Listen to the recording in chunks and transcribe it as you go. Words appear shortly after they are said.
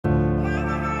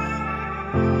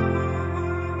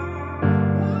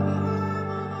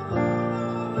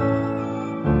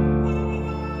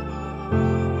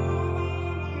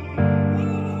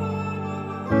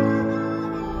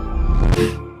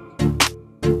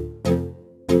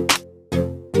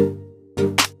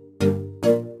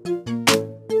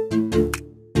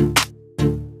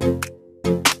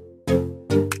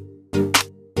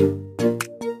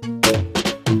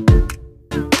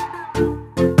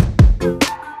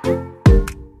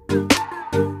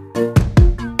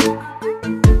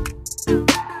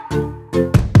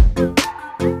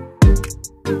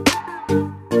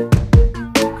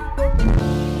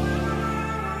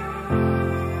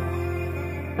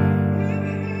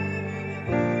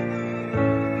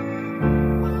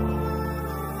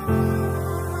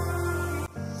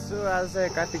आज चाहिँ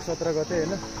कार्तिक 17 गते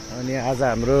होइन। अनि आज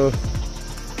हाम्रो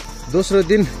दोस्रो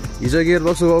दिन हिजो गियर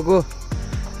बक्स गएको।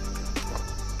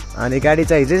 अनि गाडी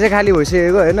चाहिँ हिजो चाहिँ खाली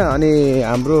भइसकेको होइन। अनि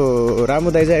हाम्रो रामु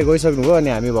दाइ चाहिँ गइसक्नु भयो। अनि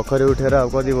हामी भर्खरै उठेर अब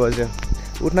कति बज्यो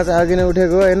उठ्न चाहिँ अघि नै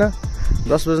उठेको होइन।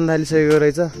 10 बज्न थालिसकेको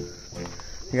रहेछ।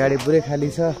 गाडी पुरै खाली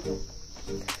छ।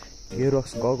 गियर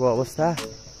बक्स गएको अवस्था।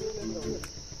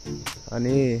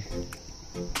 अनि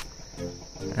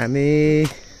हामी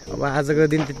अब आजको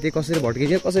दिन त्यति कसरी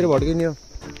भड्किने हो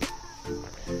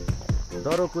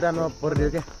डह्रो कुरामा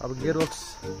पर्यो क्या। अब गियर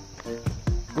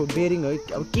बक्सको बेरिङ है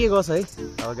अब के गर्छ है।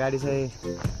 अब गाडी चाहिँ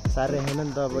साह्रै छैन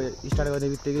नि त। अब स्टार्ट गर्ने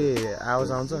बित्तिकै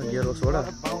आवाज आउँछ गियर बक्सबाट।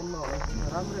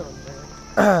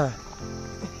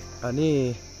 अनि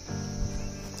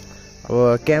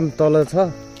अब क्याम्प तल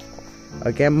छ।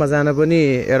 क्याम्पमा जान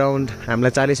पनि एराउन्ड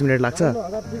हामीलाई 40 मिनट लाग्छ।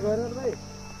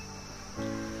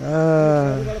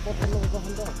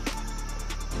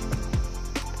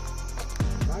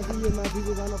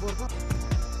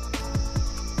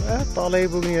 तलै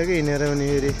पुग्ने हो कि हिँडेर पनि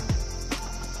फेरि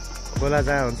खोला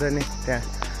जहाँ हुन्छ नि त्यहाँ।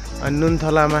 अनि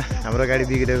नुनथलामा हाम्रो गाडी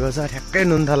बिग्रेको छ। ठ्याक्कै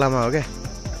नुनथलामा हो क्या।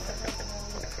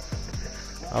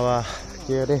 अब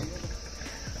के अरे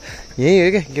यहीँ हो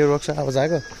क्या गियर बक्स अब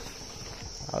जाएको।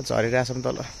 अब झरिरहेछ नि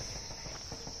तल।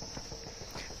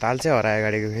 ताल चाहिँ हरायो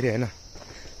गाडीको फेरि होइन।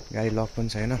 गाडी लक पनि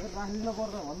छैन।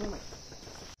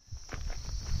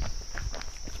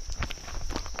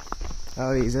 अब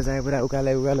हिजो चाहिँ पुरा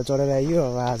उकालो चढेर आइयो।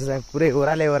 अब आज चाहिँ पुरै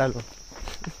ओह्रालो 40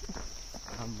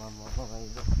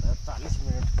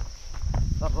 मिनट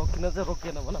तर रोकिन चाहिँ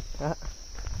रोकिएन भन।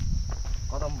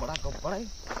 कदम बढाएको बढाइ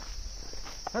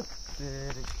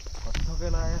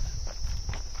थकै लाग्यो।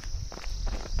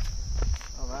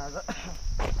 अब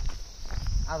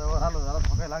आज ओह्रालो झरा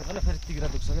थकै लाग्दैन। फेरि तिग्रा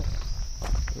दुख्छ क्या।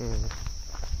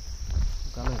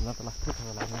 उकालो हिँड्न त लाग्थ्यो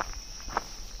थकै लाग्ने।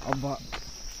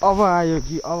 अब आयो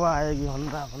कि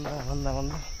भन्दा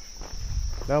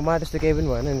र मलाई त्यस्तो केही पनि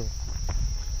भएन नि।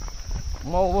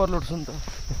 म ओभरलोड छु नि त।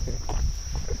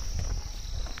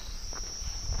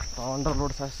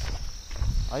 अन्डरलोड छ।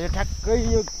 यो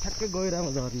ठ्याक्कै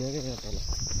गहिरामा झर्ने हो क्या यहाँ तल।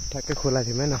 ठ्याक्कै खोला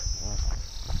थियौँ होइन।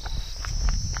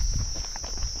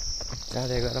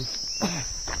 जाँदै गरौँ।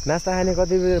 नास्ता खाने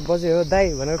कति बजे हो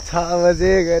दाइ भनेको 6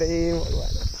 बजे गरेँ।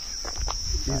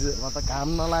 हिजो म त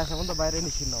घाम नलागेसम्म त बाहिरै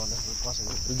निस्किन्न भने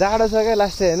बसेको। जाडो छ क्या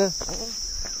लास्ट होइन।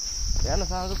 बिहान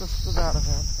साँझ कस्तो जाडो छ।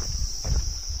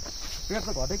 पेट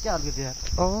त घट्यो क्या अलिकति यार।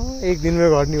 एक दिनमै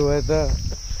घट्ने भयो त।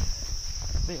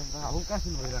 त्यही अब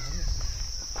कासिल भइरहेको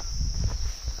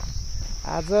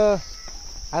छ।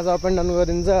 आज अप एन्ड डाउन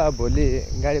गरिन्छ। अब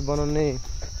भोलि गाडी बनाउने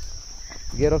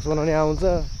गियर बक्स बनाउने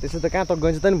आउँछ। त्यसो त कहाँ तक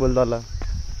गइन्छ त नि भोलि तल।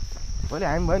 भोलि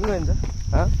हामी भयो नि गइन्छ।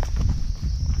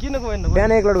 किन गएन?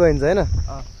 बिहान एक लोड गइन्छ होइन।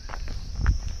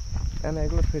 बिहान एक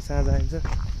लोड फेरि साँझ आइन्छ।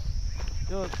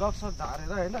 त्यो जग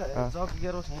झारेर होइन जग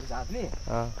गियर बक्स झार्ने।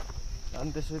 अनि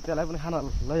त्यसपछि त्यसलाई पनि खाना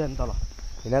लैजाने तल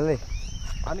हिँड्दै।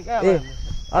 अनि कहाँ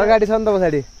अगाडि छ नि त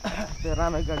पछाडि त्यो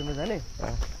रामाको गाडीमा जाने।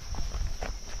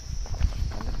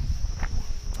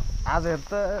 आज हेर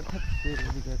त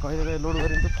कहिले लोड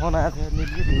गरिन्छ। फोन आएको थियो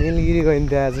निलगिरी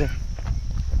गइन्थ्यो आज।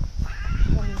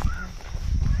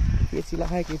 के चिला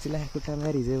खायो खुट्टा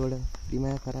मार हिजोबाट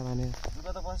दिमाग खराब हान्यो।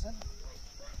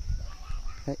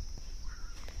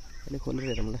 अहिले खोलेर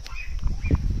हेरौँ ल।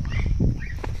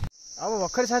 अब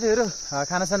भर्खरै साथीहरू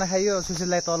खानासाना खाइयो।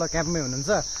 सुशील दाइ तल क्याम्पमै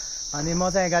हुनुहुन्छ। अनि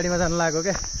म चाहिँ गाडीमा जानु लागेको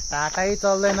क्या। टाटै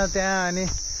चल्दैन त्यहाँ। अनि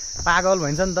पागल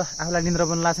भइन्छ नि त। आफूलाई निन्द्रा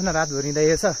पनि लाग्छ न। रातभरि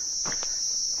हिँड्दैछ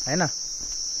होइन।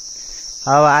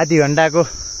 अब आधी घन्टाको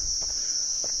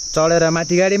चढेर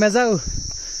माथि गाडीमा जाऊ।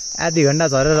 आधी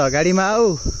घन्टा झरेर गाडीमा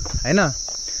आऊ होइन।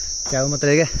 च्याउ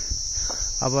मात्रै क्या।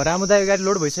 अब रामु दाइको गाडी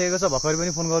लोड भइसकेको छ। भर्खरै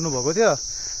पनि फोन गर्नुभएको थियो।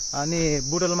 अनि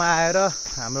बुटोलमा आएर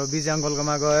हाम्रो बिजी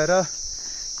अङ्कलकोमा गएर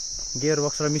गियर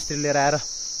बक्स र मिस्त्री लिएर आएर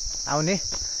आउने।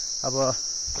 अब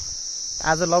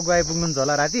आज लगु आइपुग्नुहुन्छ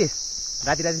होला राति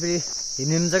फेरि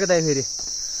हिँड्नुहुन्छ क्या दाइ फेरि।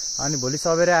 अनि भोलि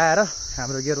सबेरै आएर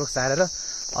हाम्रो गियर बक्स हालेर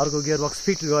अर्को गियर बक्स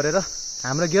फिट गरेर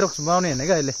हाम्रो गियर बक्स बनाउने होइन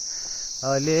क्या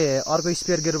अहिले अर्को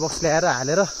स्पेयर गियर बक्स ल्याएर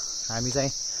हालेर हामी चाहिँ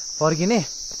फर्किने।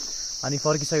 अनि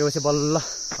फर्किसकेपछि बल्ल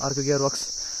अर्को गियर बक्स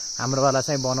हाम्रोवाला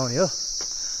चाहिँ बनाउने हो।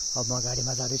 अब म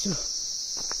गाडीमा जाँदैछु।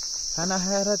 खाना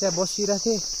खाएर त्यहाँ बसिरहेको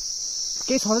थिएँ।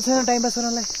 केही छँदै छैन टाइम पास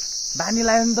गर्नलाई। बानी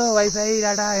लाग्यो नि त वाइफाई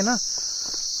डाटा होइन।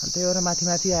 अनि त्यही भएर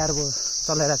माथि आएर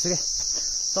चलाइरहेको छु क्या।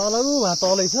 तल उहाँ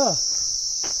तलै छ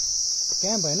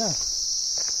क्याम्प होइन।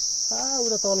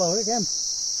 उता तल हो क्या क्याम्प।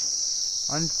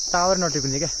 अनि टावर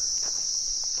नटिप्ने क्या।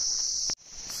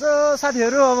 सो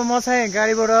साथीहरू अब म चाहिँ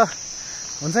गाडीबाट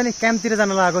हुन्छ नि क्याम्पतिर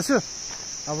जान लागेको छु।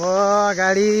 अब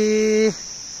गाडी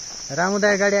रामु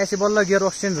दाइ गाडी आएपछि बल्ल गियर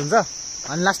बक्स चेन्ज हुन्छ।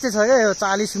 अनि लास्टै छ क्या यो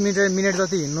 40 मिनट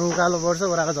जति हिँड्नु उकालो पर्छ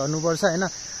ओह्रालो झर्नुपर्छ होइन।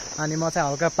 अनि म चाहिँ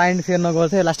हल्का पाइन्ट फेर्न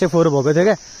गर्थेँ लास्टै फोहोर भएको थियो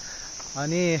क्या।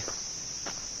 अनि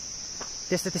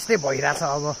त्यस्तै भइरहेछ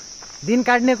अब दिन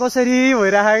काट्ने कसरी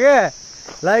भइरहेको क्या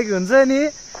लाइक हुन्छ नि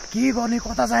के गर्ने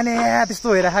कता जाने त्यस्तो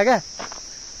भइरहेको क्या।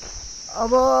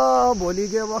 अब भोलि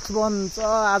गियरबक्स बन्छ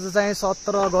आज चाहिँ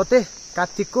 17 गते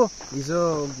कार्तिकको हिजो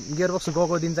गियरबक्स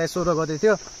गएको दिन चाहिँ 16 गते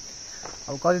थियो।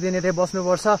 अब कति दिन यतै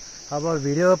बस्नुपर्छ अब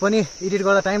भिडियो पनि एडिट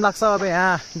गर्दा टाइम लाग्छ अब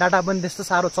यहाँ डाटा पनि त्यस्तो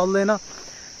साह्रो चल्दैन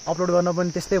अपलोड गर्न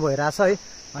पनि त्यस्तै भइरहेछ है।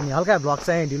 अनि हल्का भ्लग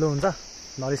चाहिँ ढिलो हुन्छ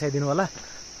नरिसाइदिनु होला।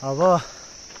 अब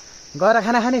गएर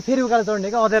खाना खाने फेरि उकालो चढ्ने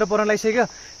क्या अँध्यारो पर्न लागिसक्यो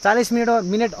 40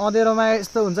 मिनट अँध्यारोमा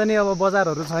यस्तो हुन्छ नि अब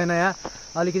बजारहरू छैन यहाँ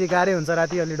अलिकति गाह्रै हुन्छ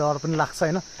राति अलि डर पनि लाग्छ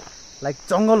होइन लाइक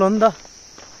जङ्गल हो नि त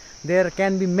there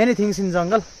can be many things in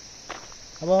जङ्गल।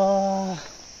 अब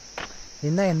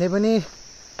हिँड्दै पनि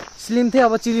स्लिम थिएँ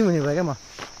अब चिलिम हुने भयो क्या म।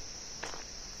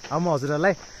 अब म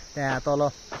हजुरहरूलाई त्यहाँ तल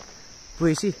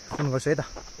पुगेपछि फोन गर्छु है त।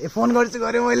 फोन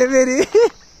गरेँ मैले फेरि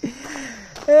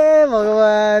ए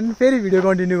भगवान् फेरि भिडियो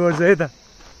कन्टिन्यू गर्छु है त।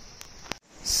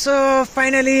 सो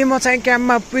फाइनली म चाहिँ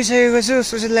क्याम्पमा पुगिसकेको छु।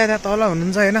 सुशील दाइ त्यहाँ तल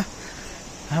हुनुहुन्छ होइन।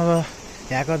 अब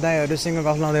यहाँको दाइहरूसँग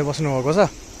गफ लाउँदै बस्नुभएको छ।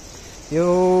 यो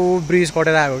ब्रिज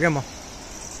कटेर आएको क्या म।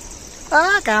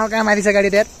 कहाँ माथि छ गाडी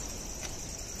त्यहाँ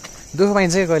दुःख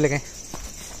पाइन्छ कि कहिले काहीँ।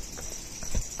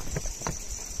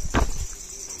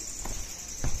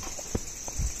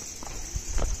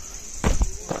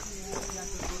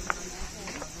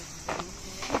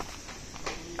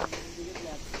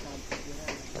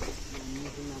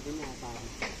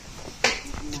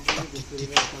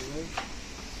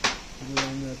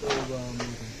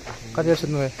 कति बेर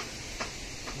सुत्नुभयो त?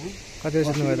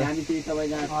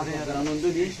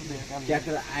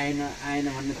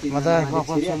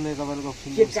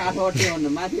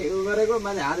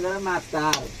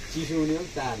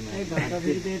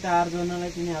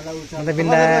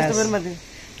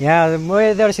 यहाँ म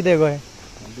यताबाट सिधै गएँ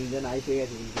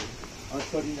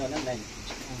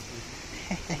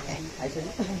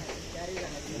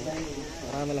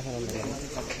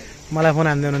मलाई फोन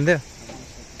हान्दै हुनुहुन्थ्यो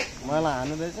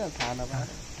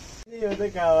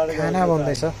खाना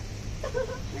बन्दैछ।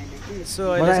 सो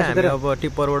अहिले चाहिँ हामी अब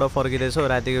टिप्परबाट फर्किँदैछौँ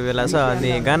रातिको बेला छ अनि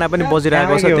गाना पनि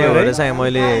बजिरहेको छ त्यही भएर चाहिँ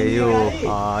मैले यो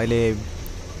अहिले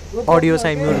अडियो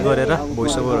चाहिँ म्युट गरेर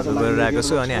भोइस ओभरहरू गरिरहेको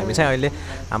छु। अनि हामी चाहिँ अहिले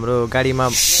हाम्रो गाडीमा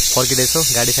फर्किँदैछौँ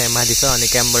गाडी चाहिँ माथि छ अनि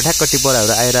क्याम्पबाट ठ्याक्क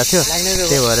टिप्परहरू आइरहेको थियो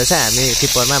त्यही भएर चाहिँ हामी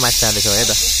टिप्परमा माथि जाँदैछौँ है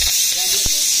त।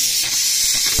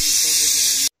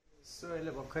 सो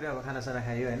अहिले भर्खरै अब खानासाना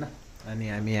खायो होइन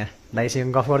अनि हामी यहाँ दाइसँग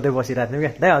गफ गर्दै बसिरहेको थियौँ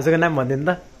क्या। दाइ हजुरको नाम भनिदिनु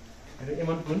त।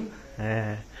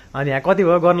 ए अनि यहाँ कति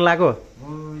भयो गर्नु लाग्यो?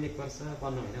 1 वर्ष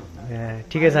 15 महिना। ए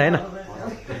ठिकै छ होइन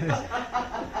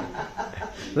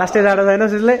लास्टै जाडो छैन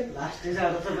सुसले?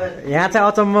 यहाँ चाहिँ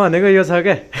अचम्म भनेको यो छ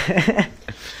क्या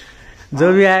जो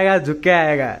भी आएगा झुक्कै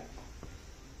आएगा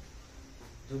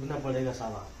झुक्न पडेगा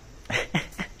साला।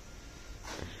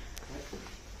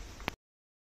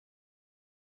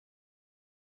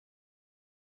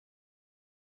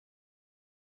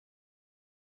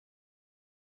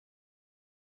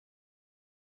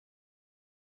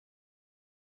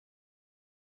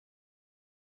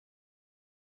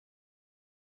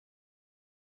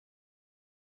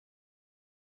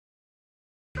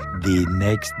 The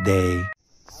next day.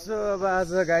 सो अब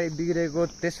आज गाडी बिग्रेको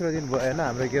तेस्रो दिन भयो होइन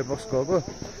हाम्रो गियरबक्स गएको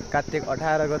कार्तिक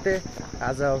 18 गते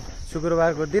आज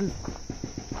शुक्रबारको दिन।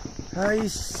 हामी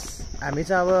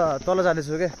चाहिँ अब तल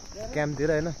जाँदैछौँ क्या क्याम्पतिर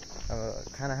होइन। अब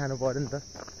खाना खानु पऱ्यो नि त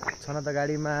छन त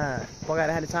गाडीमा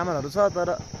पकाएर खाने सामानहरू छ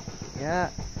तर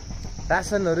यहाँ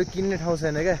रासनहरू किन्ने ठाउँ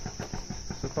छैन क्या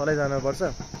तलै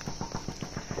जानुपर्छ।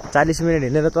 40 मिनट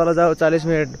हिँडेर तल जाऊ 40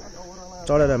 मिनट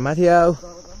चढेर माथि आऊ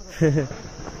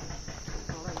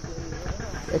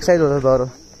एक्साइज हुन्छ डह्रो।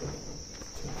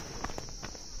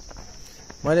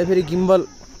 मैले फेरि गिम्बल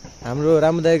हाम्रो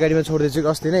रामुदाई गाडीमा छोडिदिएछु कि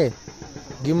अस्ति नै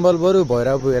गिम्बल बरु भएर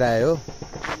पुगेर आयो।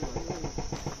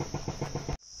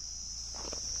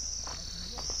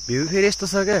 भ्यू फेरि यस्तो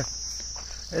छ क्या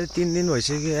 3 दिन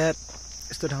भइसक्यो यार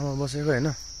यस्तो ठाउँमा बसेको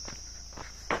होइन।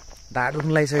 ढाड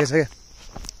दुख्न लागिसकेको छ क्या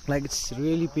लाइक इट्स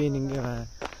रियली पेनिङ क्या।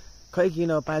 खै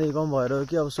किन पानी कम भएर हो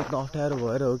कि अब सुत्न अप्ठ्यारो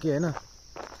भएर हो कि होइन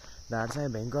ढाड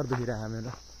चाहिँ भयङ्कर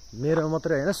दुखिरहेको मेरो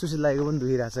मात्रै होइन सुशील दाइको पनि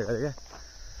दुखिरहेको छ क्या।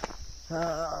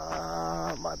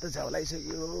 म त झ्याउ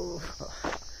लागिसक्यो।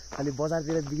 खालि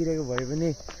बजारतिर बिग्रेको भए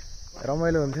पनि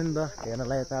रमाइलो हुन्थ्यो नि त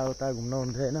हेर्नलाई यताउता घुम्न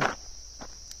हुन्थ्यो होइन।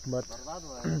 बट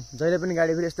जहिले पनि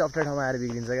गाडी फेरि यस्तो अप्ठ्यारो ठाउँमा आएर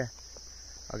बिग्रिन्छ क्या।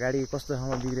 गाडी कस्तो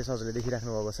ठाउँमा बिग्रेछ हजुरले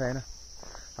देखिराख्नु भएको छ होइन।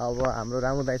 अब हाम्रो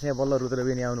रामु दाइ चाहिँ बल्ल रुद्र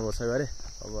बेनी आउनुभएको छ गरे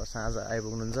अब साँझ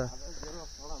आइपुग्नुहुन्छ।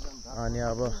 अनि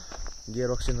अब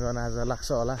गियर बक्स चेन्ज गर्न आज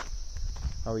लाग्छ होला।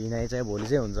 अब हिँडाइ चाहिँ भोलि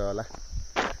चाहिँ हुन्छ होला,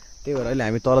 त्यही भएर अहिले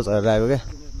हामी तल झरेर आएको क्या।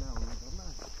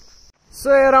 सो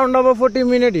एराउन्ड अब 40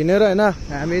 मिनट हिँडेर होइन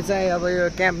हामी चाहिँ अब यो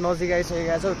क्याम्प नजिक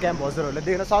आइसकेका छौँ। क्याम्प हजुरहरूले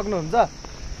देख्न सक्नुहुन्छ।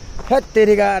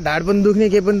 हेत्तेरिका ढाड पनि दुख्ने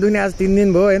के पनि दुख्ने आज 3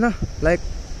 दिन भयो होइन। लाइक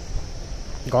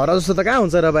घर जस्तो त कहाँ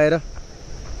हुन्छ र बाहिर,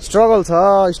 स्ट्रगल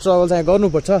चाहिँ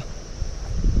गर्नुपर्छ।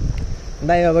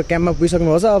 दाइ अब क्याम्पमा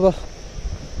पुगिसक्नु छ, अब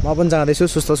म पनि जाँदैछु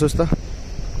सुस्त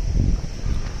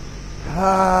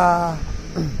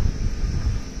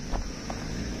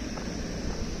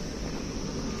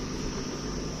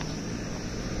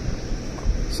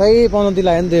सही पनौती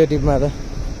लाग्यो नि त्यो टिपमा त।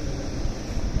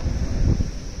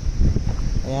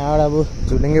 यहाँबाट अब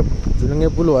झुलुङ्गे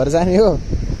पुल भएर जाने हो।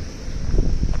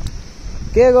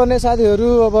 के गर्ने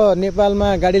साथीहरू, अब नेपालमा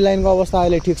गाडी लाइनको अवस्था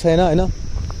अहिले ठिक छैन होइन,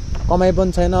 कमाइ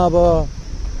पनि छैन। अब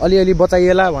अलिअलि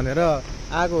बचाइएला भनेर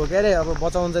आएको हो। के अरे अब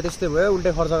बचाउनु चाहिँ त्यस्तै भयो,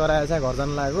 उल्टै खर्च गराएर चाहिँ घर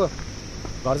जानु लागेको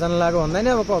भन्दा नि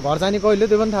अब घर जाने कहिले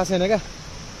त्यो पनि थाहा छैन क्या।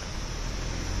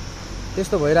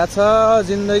 त्यस्तो भइरहेछ।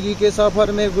 जिन्दगी के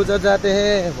सफर में गुजर जाते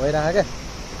हैं भइरहेको क्या।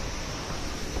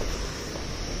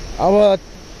 अब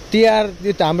तिहार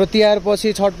हाम्रो तिहार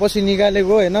पछि छठ पछि निकालेको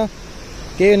होइन,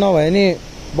 केही नभए नि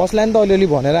बसलाई नि त अलिअलि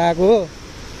भनेर आएको हो।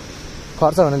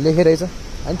 खर्च भनेर लेखिरहेछ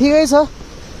अनि ठिकै छ।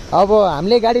 अब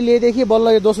हामीले गाडी लिएदेखि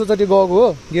बल्ल यो दोस्रोचोटि गएको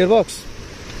हो गियरबक्स।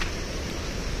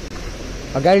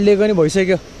 गाडी लिएको नि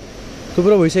भइसक्यो,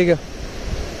 थुप्रो भइसक्यो।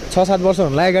 6-7 वर्ष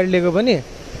हुन लाग्यो गाडी लिएको पनि।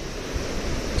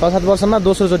 6-7 वर्षमा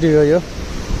दोस्रोचोटि हो यो।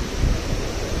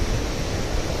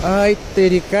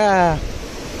 तेरिका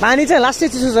पानी चाहिँ लास्टै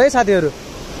चिसो छ है साथीहरू,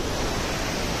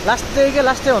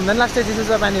 लास्टै भन्दा नि लास्टै चिसो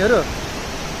छ पानीहरू।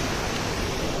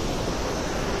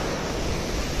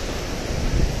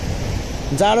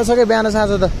 जाडो छ क्या बिहान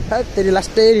साँझ त, फेरि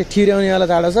लास्टै ठिर्याउनेवाला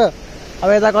जाडो छ। अब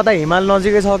यता कता हिमाल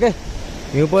नजिकै छ के,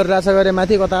 हिउँ परिरहेछ गरे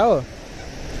माथि कता हो,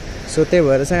 सो त्यही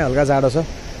भएर चाहिँ हल्का जाडो छ।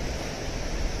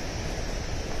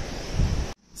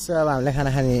 सो अब हामीले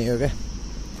खाना खाने हो क्या,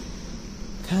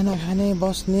 खाना खाने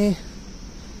बस्ने।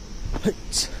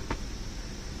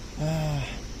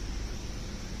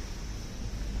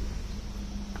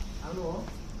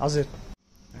 हजुर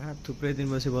थुप्रै दिन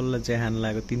पछि बल्ल चिया खानु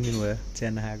लाग्यो, 3 दिन भयो चिया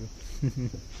नखाएको।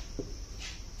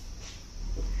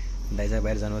 दाइ चाहिँ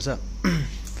बाहिर जानुपर्छ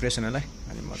फ्रेस हुनलाई,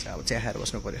 अनि म चाहिँ अब चिया खाएर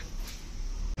बस्नु पर्यो।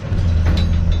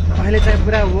 अहिले चाहिँ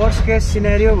पुरा वर्स्ट केस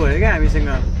सिनेरियो भयो क्या हामीसँग,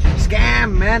 स्क्याम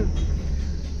म्यान।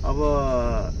 अब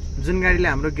जुन गाडीले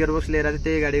हाम्रो गियरबक्स लिएर थियो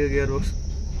त्यही गाडीको गियरबक्स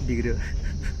बिग्रियो।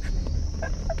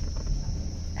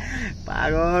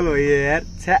 पागल हो यार,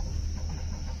 छ्या।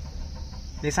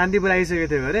 शान्तिपुर आइसकेको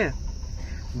थियो अरे,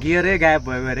 गियरै गायब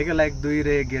भयो अरे क्या। लाइक 2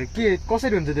 रे गियर के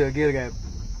कसरी हुन्छ त्यो गियर गायब?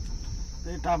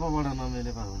 त्यही टापोबाट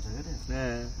नमिलेको हुन्छ के अरे।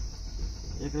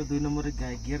 1 र 2 नम्बर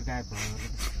गियर गायब भयो।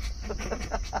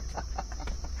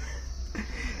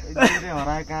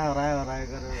 हरायो कहाँ हरायो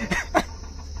गरेर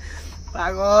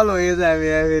पागल हो यो चाहिँ हामी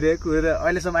यहाँ फेरि कुरेर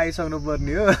अहिलेसम्म आइसक्नु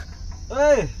पर्ने हो।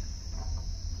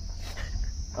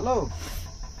 हेलो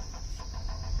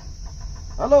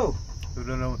हेलो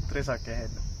रुन मात्रै सक्यो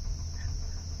होइन,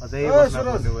 अझै बस्न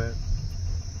पर्नुभयो।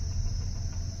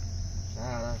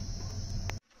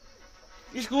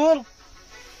 स्कुल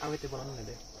अब त्यो बोलाउनु न।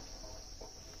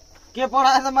 के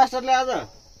पढाएछ मास्टरले आज?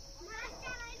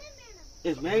 ए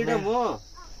म्याडम हो,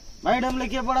 म्याडमले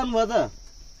के पढाउनु भयो त?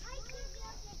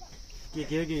 के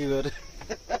गर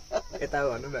यता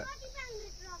भन्नु न।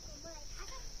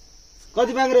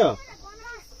 कति पाङ्रे हो?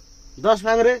 10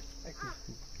 पाङ्रे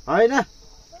होइन?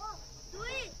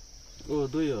 ओ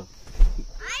 2 हो।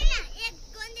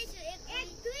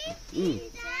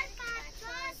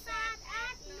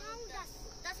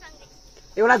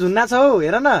 एउटा झुन्ना छ हौ,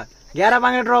 हेर न 11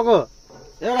 पाङ्रे ट्रक हो।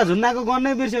 एउटा झुन्नाको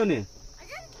गर्नै बिर्स्यौ नि,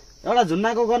 एउटा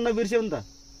झुन्नाको गर्न बिर्स्यौ नि त।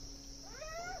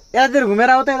 यतातिर घुमेर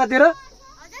आऊ त,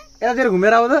 यतातिर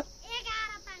घुमेर आऊ त।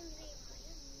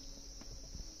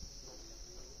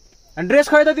 ड्रेस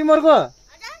खै त तिमीहरूको?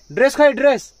 ड्रेस खै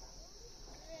ड्रेस?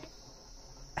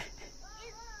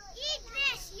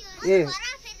 ए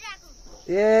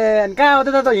अनि कहाँ हो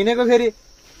त हिँडेको फेरि?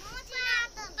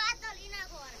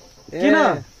 किन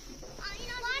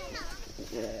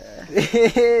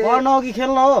पढ्न हो कि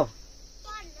खेल्न हो?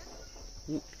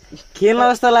 खेल्न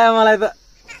जस्तो लाग्यो मलाई त।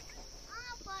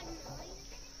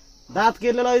 दाँत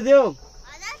केले लैदियो?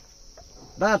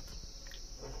 दाँत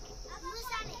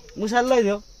मुसाले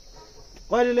लैदियो?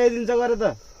 कहिले ल्याइदिन्छ गरे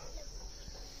त?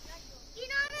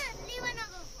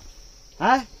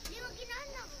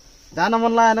 जान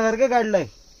मन लागेन गरे के गाडीलाई?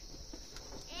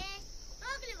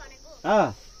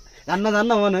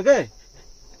 जान्न भन्यो के?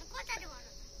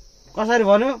 कसरी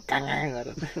भन्यो? जान्न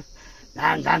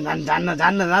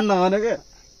भन्यो के?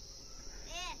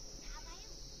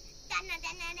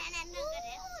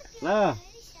 ल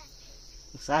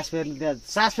सास फेर्ने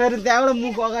त्यहाँबाट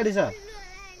मुख अगाडि छ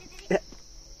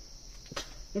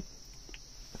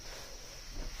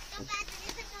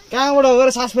कहाँबाट हो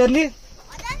रे सास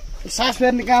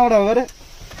फेर्ने कहाँबाट हो रे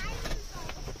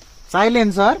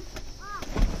साइलेन्सर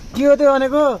के हो त्यो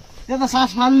भनेको त्यो त सास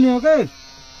फाल्ने हो के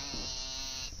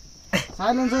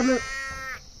साइलेन्सरले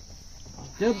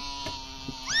त्यो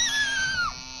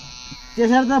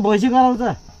त्यसरी त भैँसी गराउँछ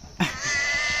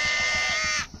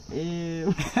ए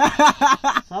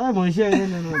सबै भैँसी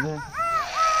आइदिनु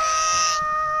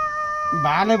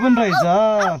भाले पनि रहेछ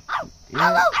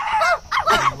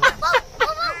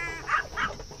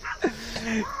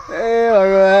ए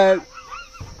भगवान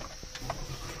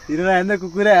हिँड्नु आयो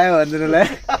कुकुरै आयो भनिदिनुलाई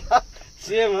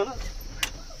सेम हो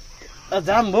न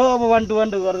जाम भयो अब 1 to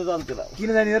 1 गर्दै चल्थ्यो ल किन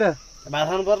जाने हो र भात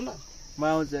खानु पर्न म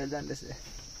आउँछु अहिले जान्दैछ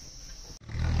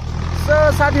सो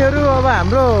साथीहरू अब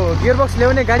हाम्रो गियरबक्स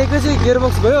ल्याउने गाडीको चाहिँ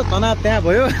गियरबक्स भयो तनाव त्यहाँ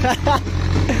भयो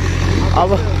अब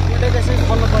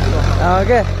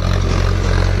के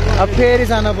अब फेरि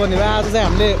जानु पर्ने भयो आज चाहिँ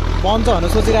हामीले पम्प भन्नु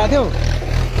सोचिरहेको थियौँ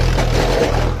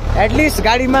एटलिस्ट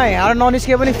गाडीमा यहाँ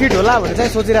ननिस्के पनि फिट होला भनेर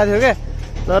चाहिँ सोचिरहेको थियो क्या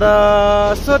तर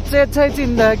सोचे छै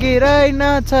जिन्दगी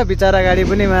रहेनछ बिचरा गाडी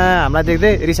पनि हामीलाई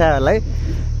देख्दै रिसाहरूलाई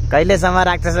कहिलेसम्म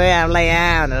राख्छस् है हामीलाई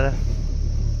यहाँ भनेर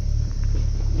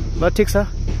ल ठिक छ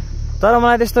तर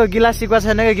मलाई त्यस्तो गिलास सिक्वा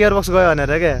छैन क्या गियरबक्स गयो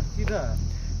भनेर क्या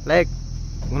लाइक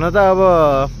हुन त अब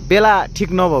बेला ठिक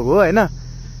नभएको हो होइन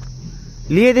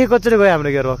लिएदेखि कसरी गयो हाम्रो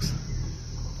गियरबक्स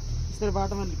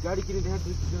बाटोमा गाडी किनेको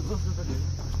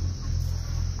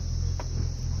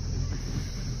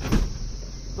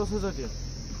दोस्रो चोटि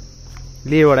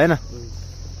लिएबाट होइन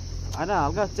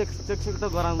हल्का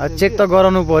चेक त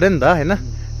गराउनु पर्यो नि त होइन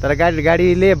तर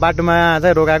गाडीले बाटोमा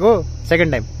चाहिँ रोकाएको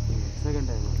सेकेन्ड टाइम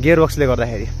गियरबक्सले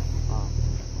गर्दाखेरि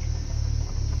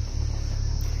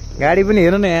गाडी पनि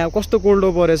हेर्नु न यहाँ कस्तो कोल्डो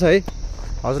परेछ है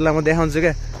हजुरलाई म देखाउँछु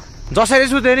क्या जसरी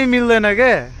सुत्यो नि मिल्दैन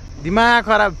क्या दिमाग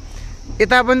खराब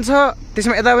यता पनि छ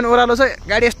त्यसमा यता पनि ओह्रालो छ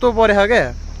गाडी यस्तो परेछ क्या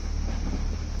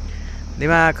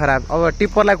दिमाग खराब अब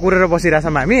टिप्परलाई कुरेर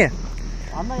बसिरहेछौँ हामी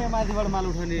यहाँ माथिबाट माल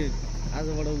उठाउने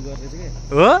आजबाट गर्दैछ के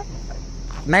हो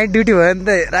नाइट ड्युटी भयो नि त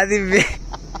राति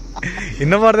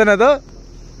हिँड्नु पर्दैन त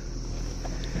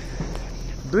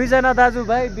दुईजना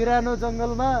दाजुभाइ बिरानो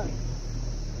जङ्गलमा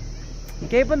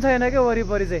केही पनि छैन क्या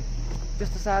वरिपरि चाहिँ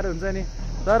त्यस्तो साह्रो हुन्छ नि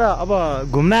तर अब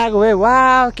घुम्न आएको भए वा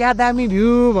क्या दामी भ्यू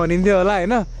भनिन्थ्यो होला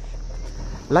होइन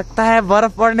लाग्ता है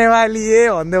बरफ पर्ने वाली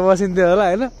भन्दै बसिन्थ्यो होला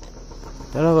होइन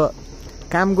तर अब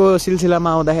कामको सिलसिलामा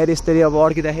आउँदाखेरि यसरी अब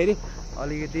अड्किँदाखेरि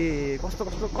अलिकति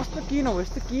कस्तो किन हो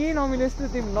यस्तो के नमिले यस्तो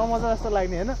तिमी नमजा जस्तो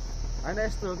लाग्ने होइन होइन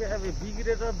यस्तो हो कि अब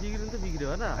बिग्रिनु त बिग्रियो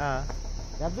होइन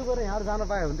हेर्दै गएर यहाँ जानु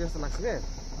पायो भने त्यस्तो लाग्छ क्या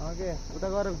के उता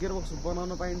गएर गियरबक्स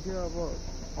बनाउनु पाइन्थ्यो अब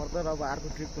फर्दर अब अर्को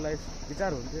ट्रिपको लागि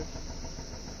विचार हुन्थ्यो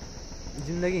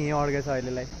जिन्दगी यहीँ अड्केछ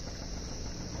अहिलेलाई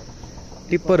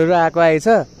टिप्परहरू आएको आएछ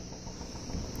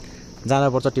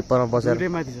जानुपर्छ टिप्परमा बसेर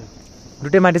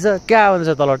दुटै माथि छ क्या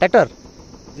आउँदैछ तल ट्र्याक्टर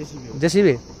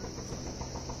जेसीबी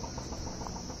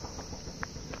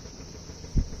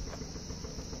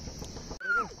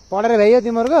पढेर भ्याइयो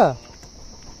तिमीहरूको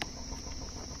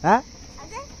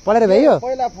पढेर भ्याइयो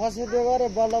पहिला फसिदियो गरे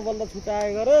बल्ल बल्ल छुटाए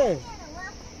गरे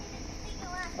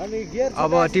अनि गियर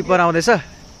अब टिप्पर आउँदैछ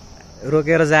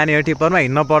रोकेर जाने हो टिप्परमा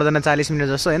हिँड्न पर्दैन 40 मिनट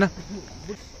जस्तो होइन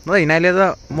म त हिँडाइले त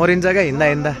मरिन्छ क्या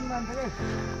हिँड्दा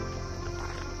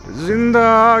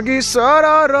जिन्दगी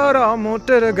सरर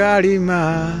मोटर गाडीमा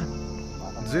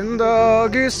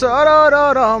जिन्दगी सरर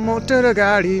मोटर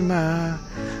गाडीमा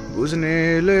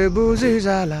बुझ्नेले बुझि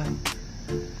जाला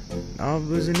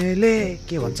नबुझ्नेले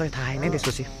के भन्छ थाहा छैन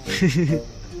त्यसपछि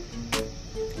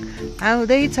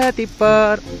आउँदैछ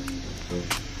टिप्पर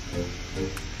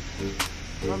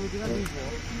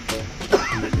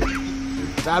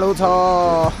जाडो छ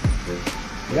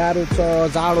गाह्रो छ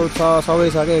जाडो छ सबै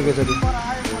छ क्या एकैचोटि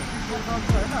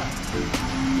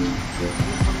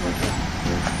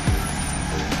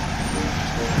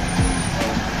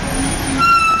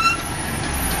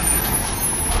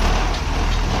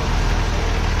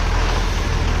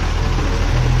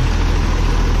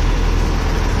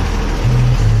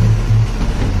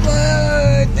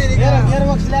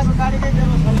गियरबक्स ल्याएको गाडीकै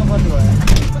गियरबक्स खोल्नु पर्ने भयो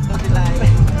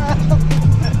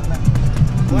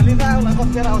भोलि त आउला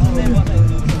कतिखेर आउँछ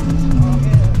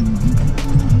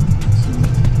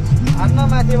हान्न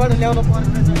माथिबाट ल्याउनु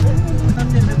पर्ने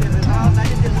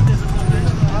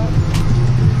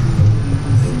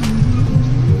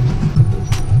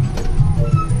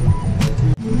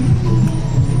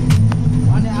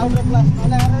अनि आउटो क्लास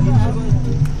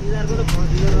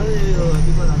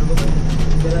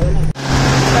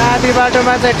आधी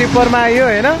बाटोमा चाहिँ टिप्परमा आयो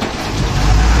होइन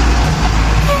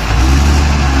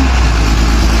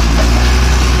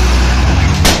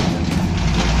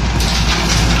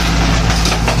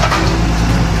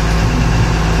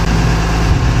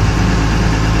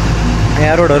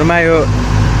यहाँ रोडहरूमा यो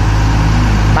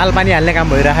माल पानी हाल्ने काम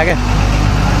भइरहेको क्या।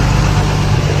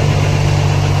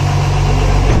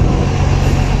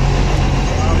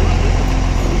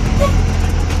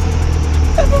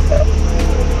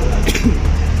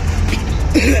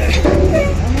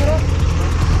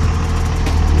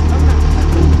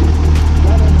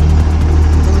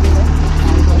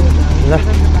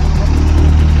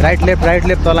 राइट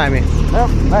लेफ्ट तल हामी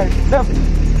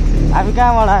हामी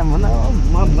कहाँबाट आयौँ भन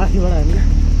माथिबाट हामी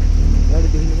गाडी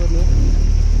देख्नु पर्ने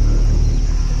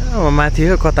माथि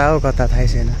हो कता थाहै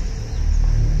छैन।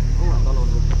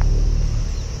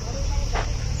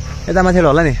 यता माथि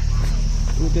होला नि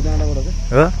त्यो डाँडाबाट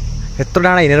हो यत्रो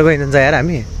डाँडा हिँडेर गइन्छ यार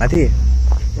हामी माथि।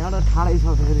 त्यहाँबाट ठाडै छ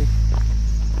फेरि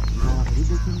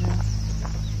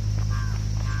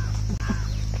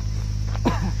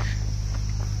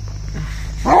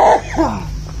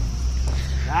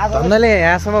भन्नाले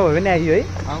यहाँसम्म भयो भने आइयो है।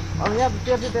 अब यहाँ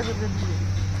त्यसो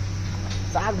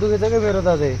चाक दुखेछ क्या मेरो त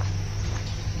चाहिँ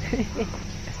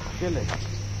त्यसले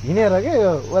हिँडेर के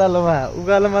यो ओह्रालोमा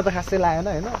उकालोमा त खासै लागेन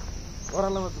होइन।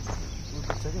 ओह्रालोमा त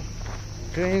दुख्छ क्या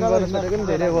ट्रेनिङ गर्नु सकेको पनि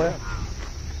धेरै भयो।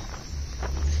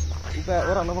 उता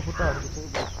ओह्रालोमा खुट्टाहरू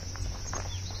दुख्छ।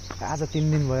 आज 3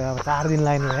 दिन भयो अब 4 दिन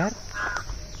लाग्ने हो यार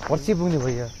पर्सि पुग्ने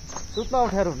भयो। सुत्न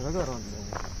अप्ठ्यारो हुन्छ क्या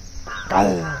काल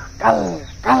काल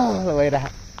काल भइरह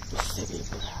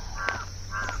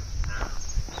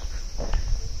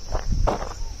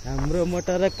हाम्रो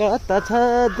मोटर कता छ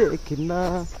देखिन्न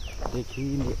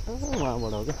देखिने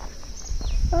उहाँबाट हो क्या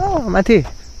माथि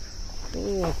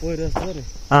पहिरो जस्तो अरे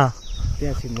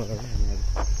त्यहाँ छिनबाट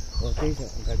त्यही छ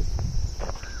गाडी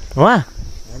वहाँ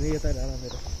हामी यता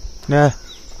डाँडातिर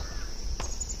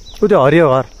ऊ त्यो हरियो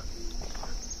घर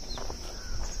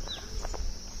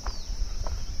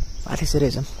माथि चाहिँ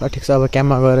रहेछन्। ल ठिक छ अब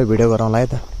क्याम्पमा गएर भिडियो गराउँला है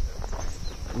त।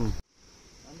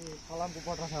 फलामको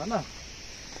पट्रा छ होइन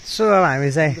सो अब हामी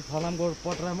चाहिँ फलामको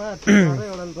पट्रामा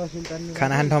एउटा रसिल तान्ने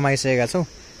खाना खाने ठाउँमा आइसकेका छौँ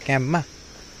क्याम्पमा।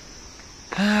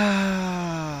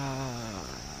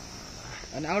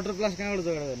 अनि आउटर प्लास कहाँबाट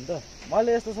जोगाड गर्नु त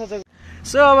मैले यस्तो सोचेको।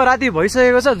 सो अब राति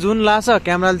भइसकेको छ जुन लाग्छ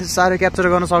क्यामेराले साह्रै क्याप्चर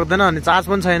गर्न सक्दैन अनि चार्ज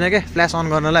पनि छैन क्या फ्ल्यास अन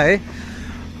गर्नलाई है।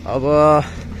 अब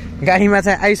गाडीमा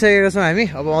चाहिँ आइसकेको छौँ हामी।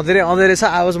 अब अँधेरै छ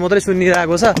आवाज मात्रै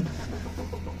सुनिरहेको छ।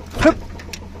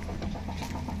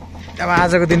 अब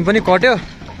आजको दिन पनि कट्यो।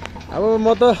 अब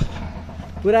म त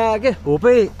पुरा के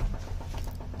होपै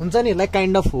हुन्छ नि लाइक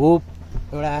काइन्ड अफ होप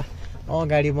एउटा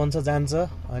गाडी बन्छ जान्छ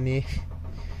अनि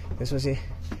त्यसपछि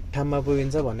ठाउँमा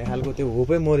पुगिन्छ भन्ने खालको त्यो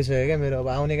होपै मरिसक्यो क्या मेरो। अब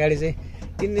आउने गाडी चाहिँ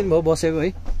 3 दिन भयो बसेको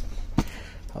है।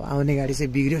 अब आउने गाडी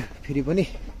चाहिँ बिग्रियो फेरि पनि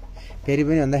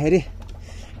भन्दाखेरि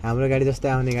हाम्रो गाडी जस्तै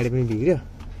आउने गाडी पनि बिग्रियो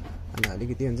अनि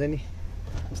अलिकति हुन्छ नि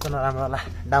यस्तो नराम्रो होला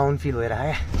डाउन फिल भइरहेको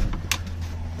क्या।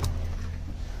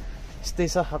 यस्तै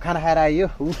छ। खाना खाएर आइयो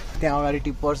त्यहाँ अगाडि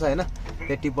टिप्पर छ होइन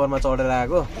त्यो टिप्परमा चढेर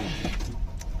आएको।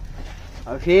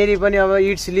 अब फेरि पनि अब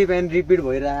इट स्लिप एन्ड रिपिट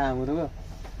भइरहेको हाम्रो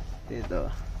त्यही त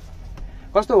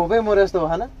कस्तो होपै मऱ्यो जस्तो हो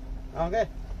खाना क्या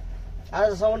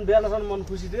आजसम्म बेलासम्म मन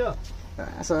खुसी थियो।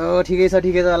 ठिकै छ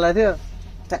वाला थियो।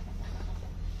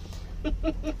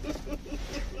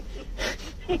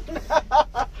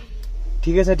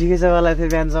 ठिकै छ वाला थियो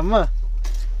बिहानसम्म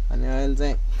अनि अहिले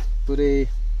चाहिँ पुरै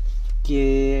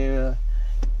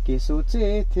के सोचे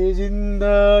थिए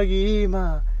जिन्दगीमा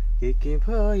के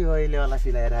भयो अहिले वाला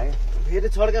फिल आइरहेको। फेरि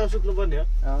छड्कामा सुत्नु पर्ने हो।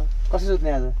 कसो सुत्ने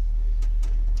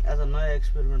आज नयाँ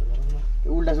एक्सपेरिमेन्ट गरौँ न।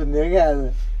 उल्टा सुत्ने हो क्या आज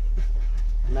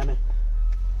नाना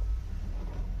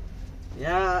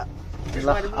यहाँ ल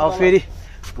अब फेरि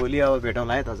भोलि अब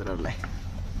भेटौँला है हजुरहरूलाई।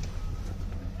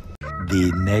 The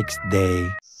next day.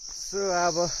 सो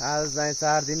अब आज चाहिँ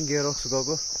 4 दिन गेरोक्स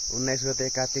गएको 19 गते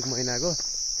कार्तिक महिनाको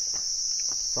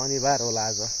शनिबार होला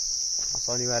आज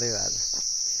शनिबारै हो आज।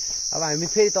 अब हामी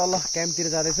फेरि तल क्याम्पतिर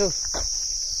जाँदैछौँ।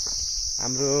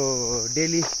 हाम्रो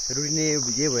डेली रुटिन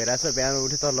यही भइरहेछ। बिहान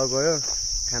उठ्यो तल गयो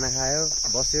खाना खायो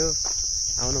बस्यो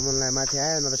आउनु मनलाई माथि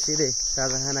आयो न त सिधै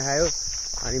साझा खाना खायो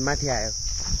अनि माथि आयो।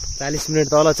 40 मिनट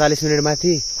तल 40 मिनट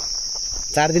माथि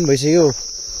 4 दिन भइसक्यो।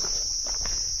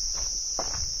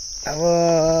 अब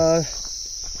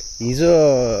हिजो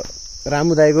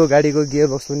रामु दाईको गाडीको गियर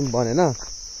बक्स पनि बनेन।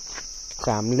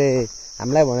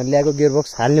 हामीलाई भनेर ल्याएको गियर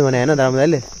बक्स हाल्ने भने होइन रामु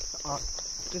दाईले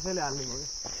त्यसैले हाल्ने भयो।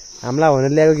 हामीलाई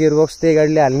भनेर ल्याएको गियर बक्स त्यही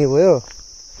गाडीले हाल्ने भयो।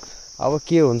 अब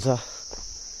के हुन्छ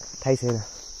थाहै छैन।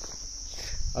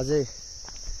 अझै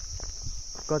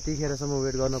कतिखेरसम्म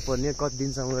वेट गर्नुपर्ने कति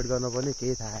दिनसम्म वेट गर्नुपर्ने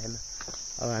केही थाहा छैन।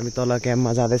 अब हामी तल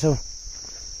क्याम्पमा जाँदैछौँ।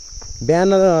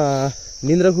 बिहान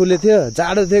निन्द्रा खुले थियो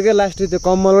जाडो थियो क्या लास्ट त्यो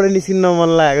कम्मलबाटै निस्किन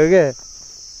मन लागेको क्या।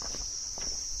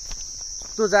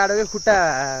 यस्तो जाडो क्या खुट्टा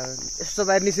यस्तो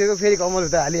बाहिर निस्केको फेरि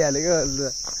कम्मलभित्र हालिहाल्यो क्या।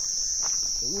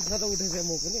 उठेर उठेको म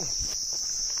पनि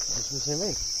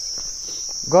विषयमै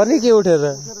गर्ने के उठेर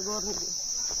उठेर गर्ने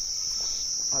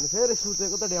अनि फेरि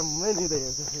सुतेको त ड्याममै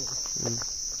लिँदैछ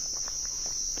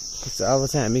अब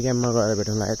चाहिँ हामी क्याम्पमा गएर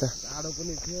भेटौँला है त जाडो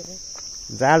पनि थियो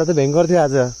जाडो त भयङ्कर थियो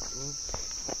आज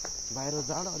बाहिर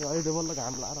जाडो अनि अहिले बल्ल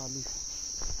घाम लाएर अलि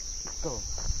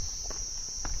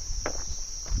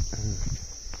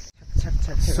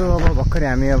सो अब भर्खरै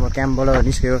हामी अब क्याम्पबाट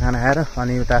निस्केको खाना खाएर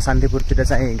अनि उता शान्तिपुरतिर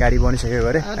चाहिँ गाडी बनिसकेको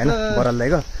अरे होइन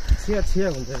बरल्दैको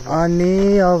अनि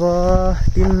अब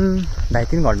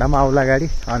 2.5-3 घन्टामा आउला गाडी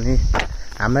अनि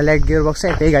हामीलाई ल्याग गियर बक्स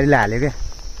चाहिँ त्यही गाडीले हाल्यो क्या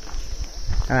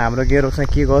हाम्रो गियर बक्समा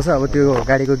के गर्छ अब त्यो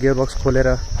गाडीको गियर बक्स खोलेर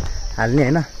हाल्ने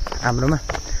होइन हाम्रोमा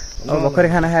अब भर्खरै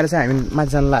खाना खाएर चाहिँ हामी माथि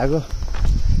जान लागेको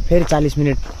फेरि 40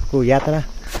 मिनटको यात्रा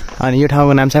अनि यो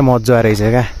ठाउँको नाम चाहिँ मज्जा रहेछ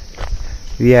क्या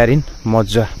वी आर इन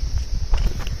मज्जा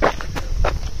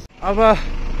अब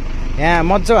यहाँ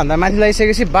मज्जा भन्दा माथि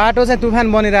लागिसकेपछि बाटो चाहिँ तुफान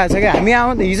बनिरहेको छ क्या हामी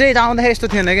हिजै आउँदाखेरि यस्तो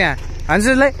थिएन क्या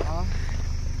हजुरलाई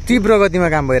तीव्र गतिमा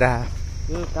काम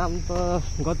भइरहेको यो काम त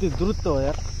गति द्रुत हो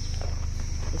यार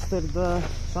यस्तरी त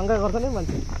शङ्का गर्छ नि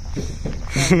मान्छे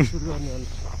सुरु गर्ने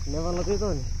नेपालमा त्यही त हो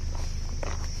नि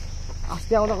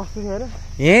अस्ति आउँदा कस्तो थियो होइन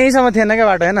यहीँसम्म थिएन क्या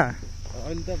बाटो होइन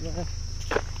अहिले त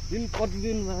दिन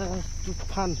प्रतिदिनमा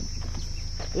तुफान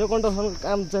 1 घन्टासम्म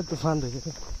काम चाहिँ तुफान रहेछ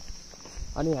क्या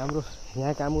अनि हाम्रो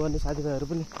यहाँ काम गर्ने साथीभाइहरू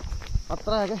पनि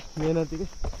खतरा क्या मेहनती क्या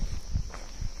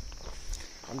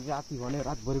अनि राति भने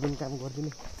रातभरि पनि काम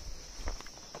गरिदिने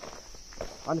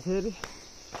अनि फेरि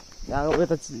यहाँ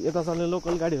यता चल्ने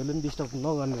लोकल गाडीहरूले पनि डिस्टर्ब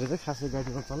नगर्ने रहेछ खासै गाडी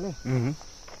नचल्ने अनि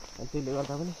त्यसले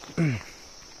गर्दा पनि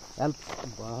हेल्प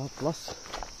भयो प्लस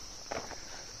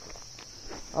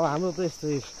अब हाम्रो त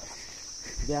यस्तै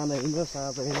बिहान हिँड्यो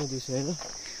साँझ हिँड्यो दिउँसो हिँड्यो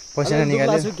पैसा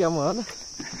निकाल्यो क्या म होइन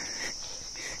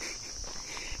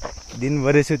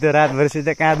दिनभरि सुत्यो रातभरि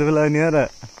सुत्यो कहाँ दुब्लाउने हो र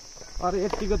अरे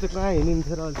यतिको त कहाँ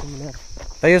हिँडिन्थ्यो र अहिलेसम्म यार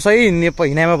त यो सही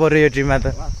हिँड्नामा पर्यो यो ट्रिपमा त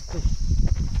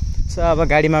सो अब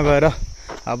गाडीमा गएर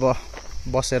अब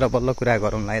बसेर बल्ल कुरा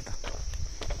गरौँला है त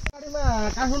गाडीमा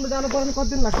काठमाडौँ जानु पर्ने कति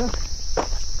दिन लाग्छ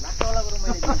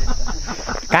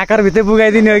काकरभित्रै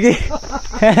पुगाइदिने हो कि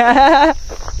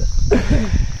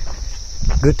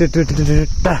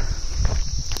गुट्टा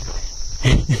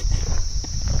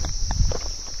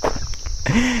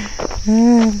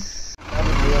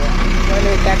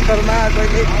कहिले ट्र्याक्टरमा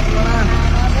कहिले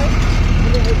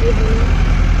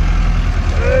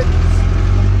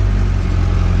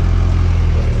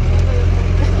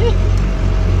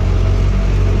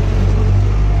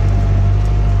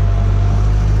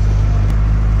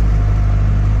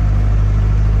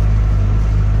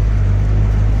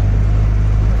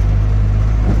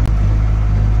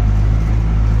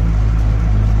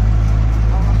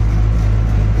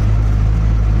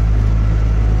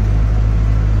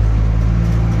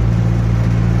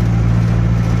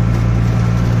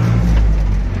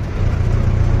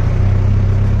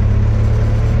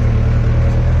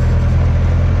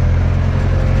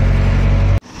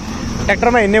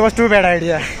ट्र्याक्टरमा हिँड्ने वाज टु ब्याड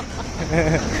आइडिया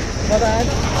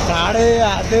ढाडे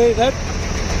हाते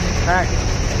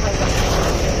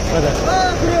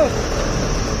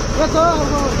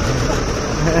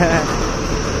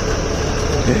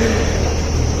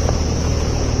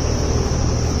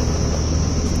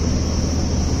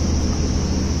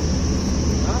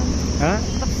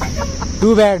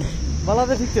टु ब्याड मलाई त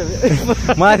ठिक थियो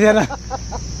मलाई थिएन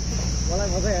मलाई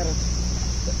मजा आएर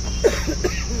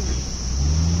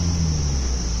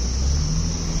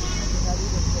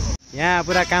यहाँ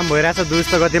पुरा काम भइरहेछ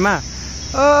दुरुस्त गतिमा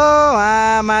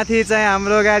वहाँ माथि चाहिँ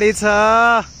हाम्रो गाडी छ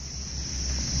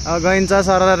अब गइन्छ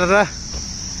सरर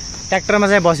ट्र्याक्टरमा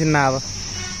चाहिँ बसिन्न अब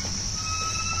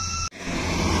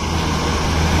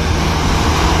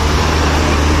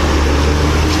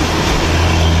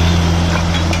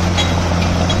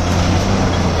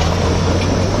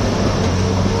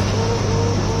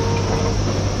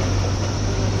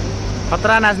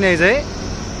खतरा नाच्ने है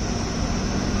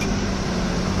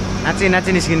चाहिँ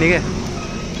नाची निस्किने क्या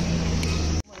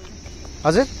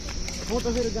हजुर म त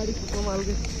फेरि गाडी कुद्नमा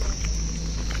हाल्दै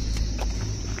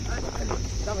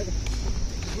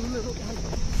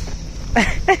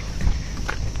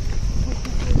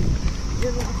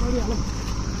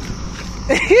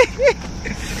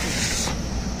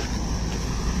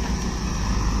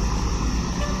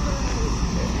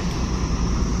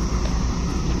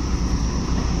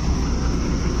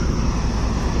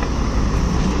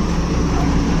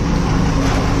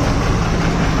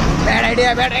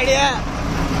Bad idea.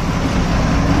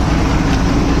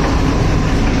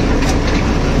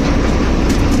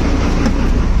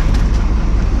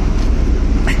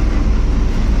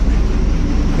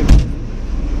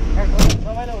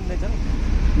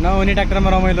 नहुने ट्र्याक्टरमा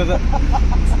रमाइलो त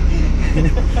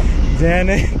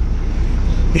ज्यानै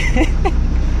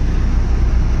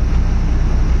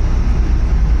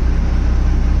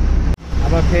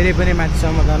अब फेरि पनि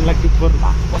माथिसम्म जानलाई टिप्पर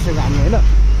बसेको हामी होइन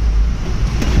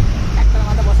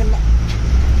ट्र्याक्टरमा त बसेन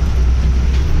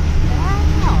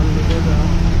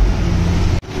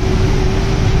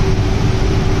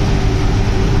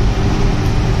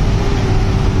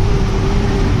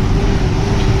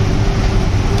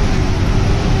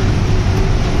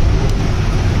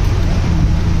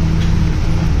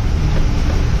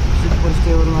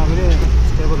स्टेबलमा पनि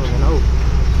स्टेबल हुँदैन हौ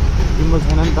गिम्बल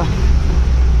छैन नि त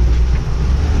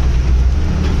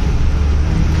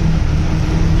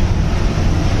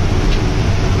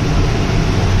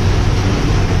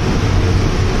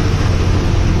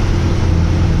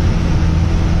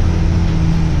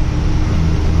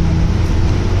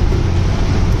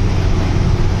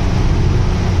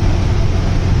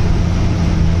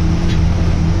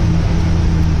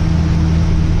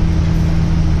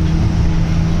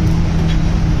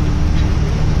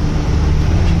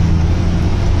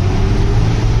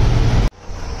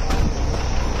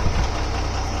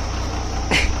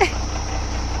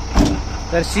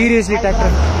तर सिरियसली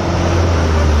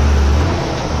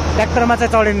ट्र्याक्टरमा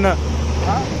चाहिँ चढिन्न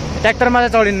ट्र्याक्टरमा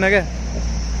चाहिँ चढिन्न क्या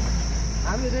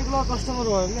हामी रेगुलर कस्टमर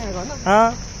भयो नि होइन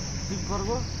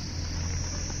टिप्परको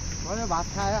गयो भात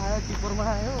खायो आयो टिप्परमा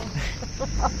आयो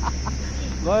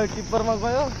गयो टिप्परमा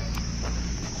गयो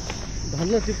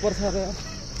धन्य टिप्पर छ अरे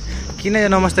किन यो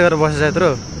नमस्ते गरेर बसेछ यत्रो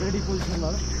रेडी पोजिसनमा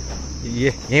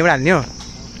यहीँबाट हाल्ने हो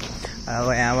अब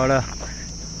यहाँबाट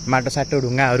माटो साटो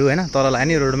ढुङ्गाहरू होइन तल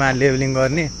लाने रोडमा लेभलिङ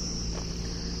गर्ने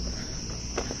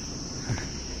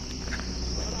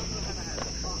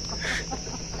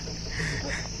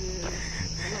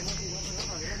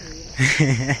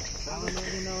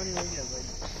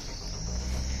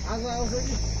आज आउँछ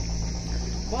कि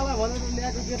मलाई भनेर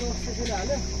ल्याएको गेट त्यसैले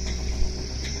हाल्यो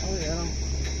अब हेरौँ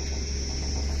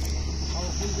अब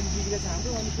कुन कुन बिग्रेछ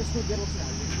हाम्रो अनि त्यसको गेट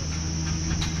हाल्यो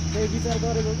त्यही विचार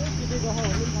गरेको कि के गफ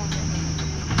भन्नु नि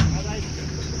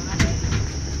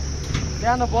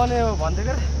बिहान बन्यो भन्थ्यो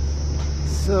क्या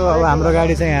सो अब हाम्रो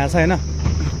गाडी चाहिँ यहाँ छ होइन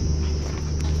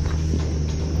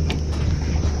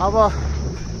अब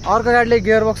अर्को गाडीले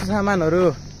गियर बक्स सामानहरू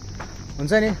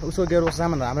हुन्छ नि उसको गियर बक्स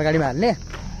सामानहरू हाम्रो गाडीमा हाल्ने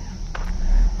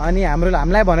अनि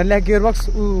हामीलाई भनेर ल्याएको गियर बक्स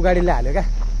ऊ गाडीले हाल्यो क्या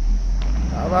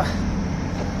अब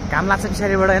काम लाग्छ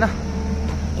पछाडिबाट होइन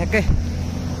ठ्याक्कै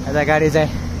यता गाडी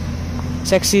चाहिँ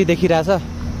सेक्सी देखिरहेछ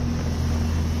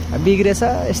बिग्रेछ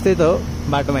यस्तै त हो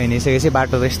बाटोमा हिँडिसकेपछि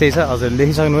बाटो त यस्तै छ हजुरले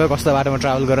देखिसक्नुभयो कस्तो बाटोमा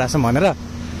ट्राभल गरिरहेछ भनेर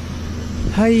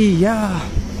हैया